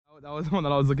That was the one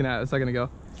that I was looking at a second ago.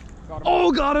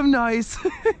 Oh, got him, nice.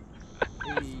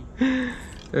 There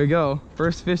we go.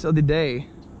 First fish of the day.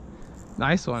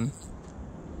 Nice one.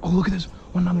 Oh, look at this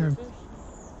one on there.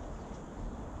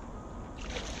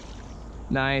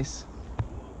 Nice.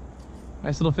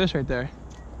 Nice little fish right there.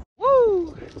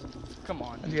 Woo! Come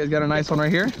on. You guys got a nice one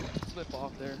right here. Slip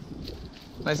off there.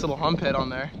 Nice little hump head on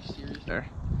there. There.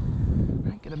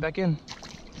 All right, get it back in.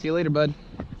 See you later, bud.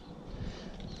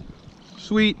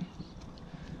 Sweet.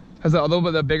 Has the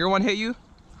other, the bigger one hit you?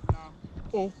 Nah.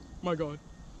 Oh my god.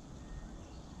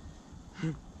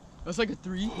 That's like a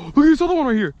 3. Look at this other one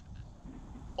right here.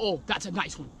 Oh, that's a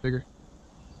nice one. Bigger.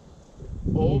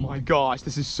 Oh my gosh,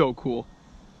 this is so cool.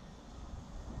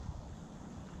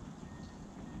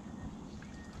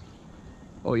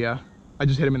 Oh yeah. I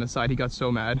just hit him in the side. He got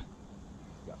so mad.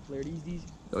 Got flared these.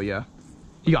 Oh yeah.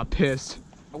 He got pissed.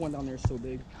 That one down there is so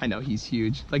big. I know, he's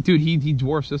huge. Like, dude, he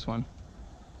dwarfs this one.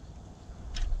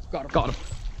 Got him. Got him.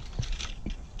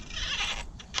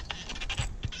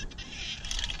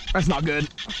 That's not good.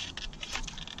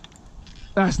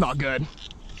 That's not good.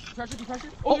 Pressure, pressure.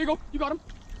 Oh, there you go. You got him.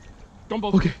 Don't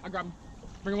both. Okay. I grab him.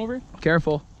 Bring him over here.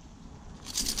 Careful.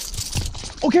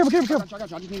 Oh, careful, careful, careful. I got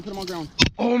you. I just need to put him on ground.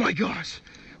 Oh my gosh.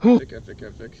 Oh.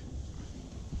 Epic.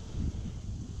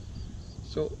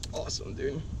 So awesome,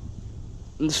 dude.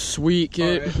 Sweet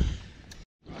kid. Right.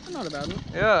 That's not a bad one.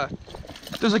 Yeah.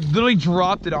 Just like literally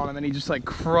dropped it on him and he just like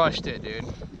crushed it, dude.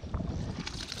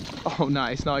 Oh,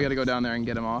 nice. Now I gotta go down there and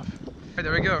get him off. All right,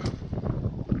 there we go.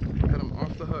 Got him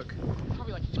off the hook.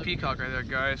 Probably like Peacock right there,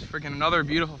 guys. Freaking another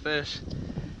beautiful fish.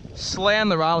 Slam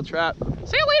the rattle trap.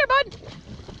 See you later, bud.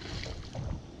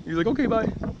 He's like, okay, bye.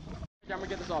 Okay, I'm gonna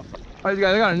get this off. All right,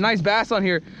 guys, I got a nice bass on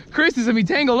here. Chris is gonna be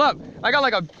tangled up. I got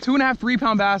like a 2.5, 3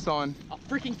 pound bass on. A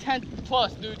freaking 10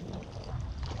 plus, dude.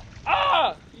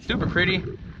 Ah! Super pretty.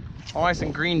 All nice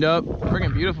and greened up.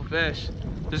 Freaking beautiful fish.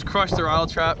 Just crushed the rattle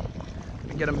trap.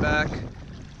 And get him back.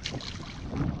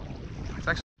 It's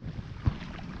actually...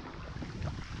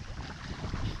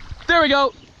 There we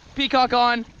go. Peacock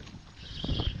on.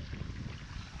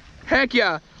 Heck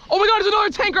yeah. Oh my god, there's another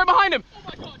tank right behind him. Oh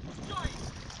my god,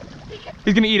 giant.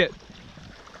 He's gonna eat it.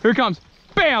 Here it comes.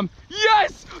 Bam!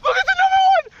 Yes! Look, it's another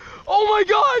one! Oh my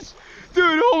gosh!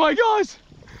 Dude, oh my gosh!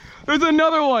 There's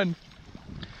another one.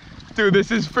 Dude,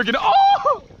 this is freaking...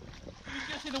 Oh! You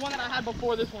just see the one that I had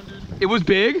before this one, dude. It was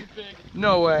big? It was big.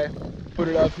 No way. Put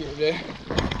it up here, dude.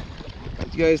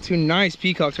 You guys, 2 nice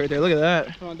peacocks right there. Look at that.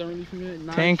 Hold on, don't release me.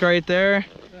 Nice. Tank right there.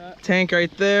 Tank right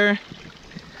there.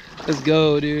 Let's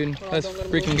go, dude. Let's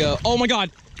freaking go. Oh my god.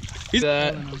 He's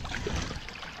that.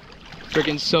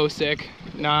 Freaking so sick.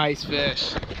 Nice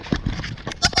fish.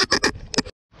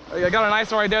 I got a nice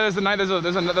one right there. There's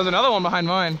another one behind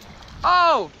mine.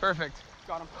 Oh, perfect.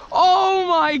 Got him. Oh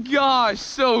my gosh,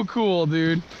 so cool,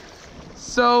 dude.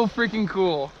 So freaking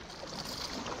cool.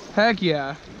 Heck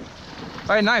yeah.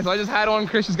 All right, nice. I just had one.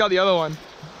 Chris just got the other one.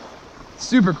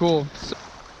 Super cool.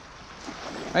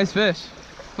 Nice fish.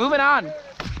 Moving on.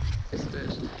 Nice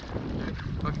fish.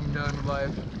 Fucking done with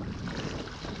life.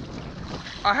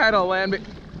 I had a land bait.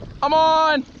 I'm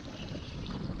on.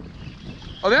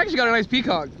 Oh, they actually got a nice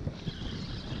peacock.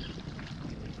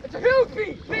 It's a huge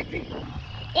piece, big piece.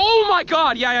 Oh my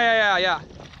god, yeah.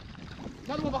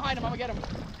 Another one behind him, I'm gonna get him.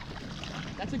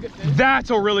 That's a good fish. That's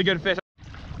a really good fish.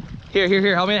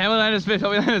 Here, help me land this fish,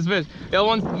 The other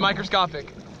one's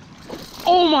microscopic.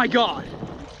 Oh my god.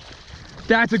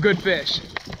 That's a good fish.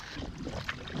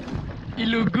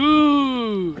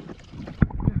 Ilugu.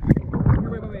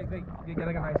 Wait. Get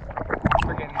like a nice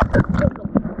freaking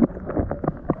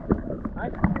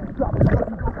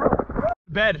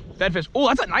bed fish. Oh,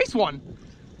 that's a nice one.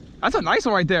 That's a nice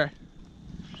one right there.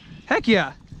 Heck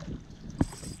yeah.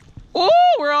 Oh,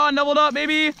 we're on doubled up,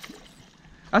 baby.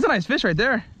 That's a nice fish right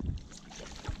there.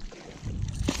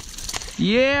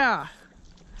 Yeah.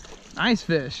 Nice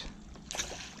fish.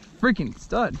 Freaking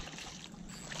stud.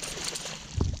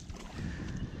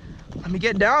 Let me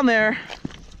get down there.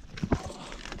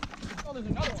 Oh, there's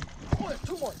another one. Oh, there's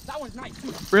 2 more. That one's nice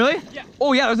too. Really? Yeah.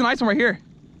 Oh yeah, there's a nice one right here.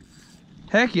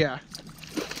 Heck yeah.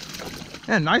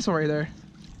 Yeah, nice one right there.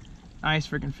 Nice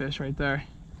freaking fish right there.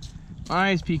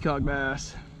 Nice peacock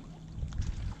bass.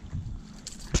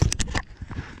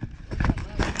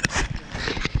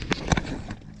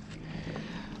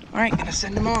 All right, gonna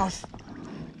send him off.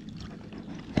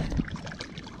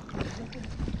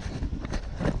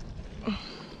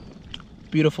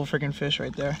 Beautiful freaking fish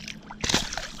right there.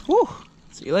 Woo!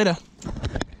 See you later.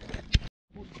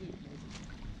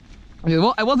 Okay,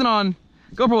 well, I wasn't on,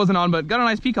 GoPro wasn't on, but got a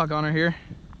nice peacock on her here.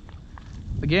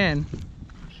 Again.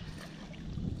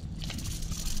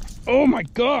 Oh my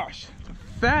gosh,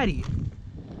 fatty.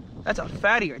 That's a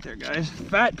fatty right there, guys.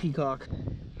 Fat peacock.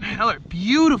 Man, another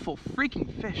beautiful freaking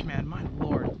fish, man. My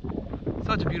lord.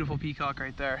 Such a beautiful peacock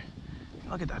right there.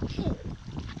 Look at that.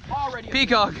 Already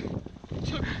Peacock.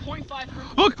 took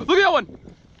 0.5. Look at that one.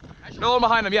 No one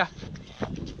behind him, yeah.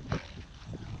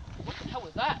 What the hell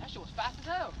was that? That shit was fast as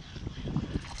hell.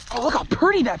 Oh, look how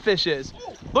pretty that fish is.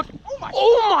 Oh, Look.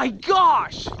 Oh my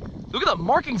gosh. Look at the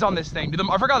markings on this thing.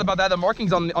 I forgot about that. The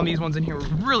markings on these ones in here are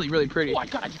really, really pretty. Oh my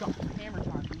god, I just got hammer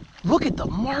time. Look at the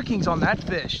markings on that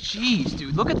fish. Jeez,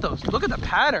 dude. Look at those. Look at the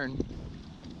pattern.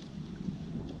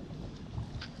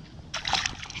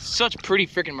 Such pretty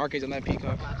freaking markings on that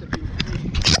peacock. That's a beautiful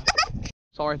fish.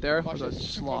 Saw right there. Watch Was a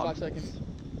this. slob. 5 seconds.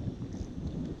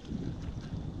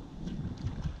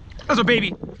 That's a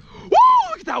baby. Woo!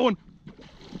 Look at that one.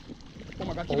 Oh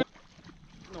my god, keep it.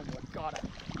 Oh my god.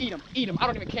 Eat him, eat him. I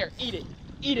don't even care. Eat it.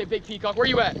 Eat it, big peacock. Where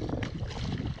you at?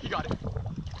 You got it.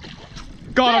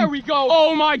 Got him. There we go.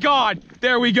 Oh my god.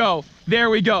 There we go.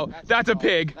 There we go. That's a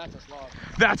pig. That's a slob.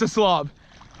 That's a slob.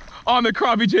 On the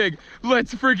crappie jig.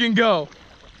 Let's freaking go.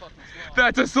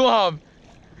 That's a slob.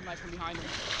 Nice from behind him.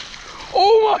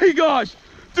 Oh my gosh.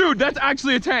 Dude, that's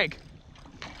actually a tank.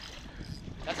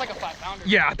 That's like a 5-pounder.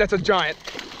 Yeah, that's a giant.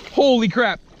 Holy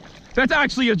crap. That's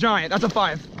actually a giant. That's a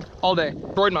 5 all day.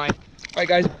 Broad mine. All right,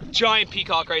 guys. Giant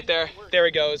peacock right there. There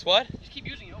he goes. What?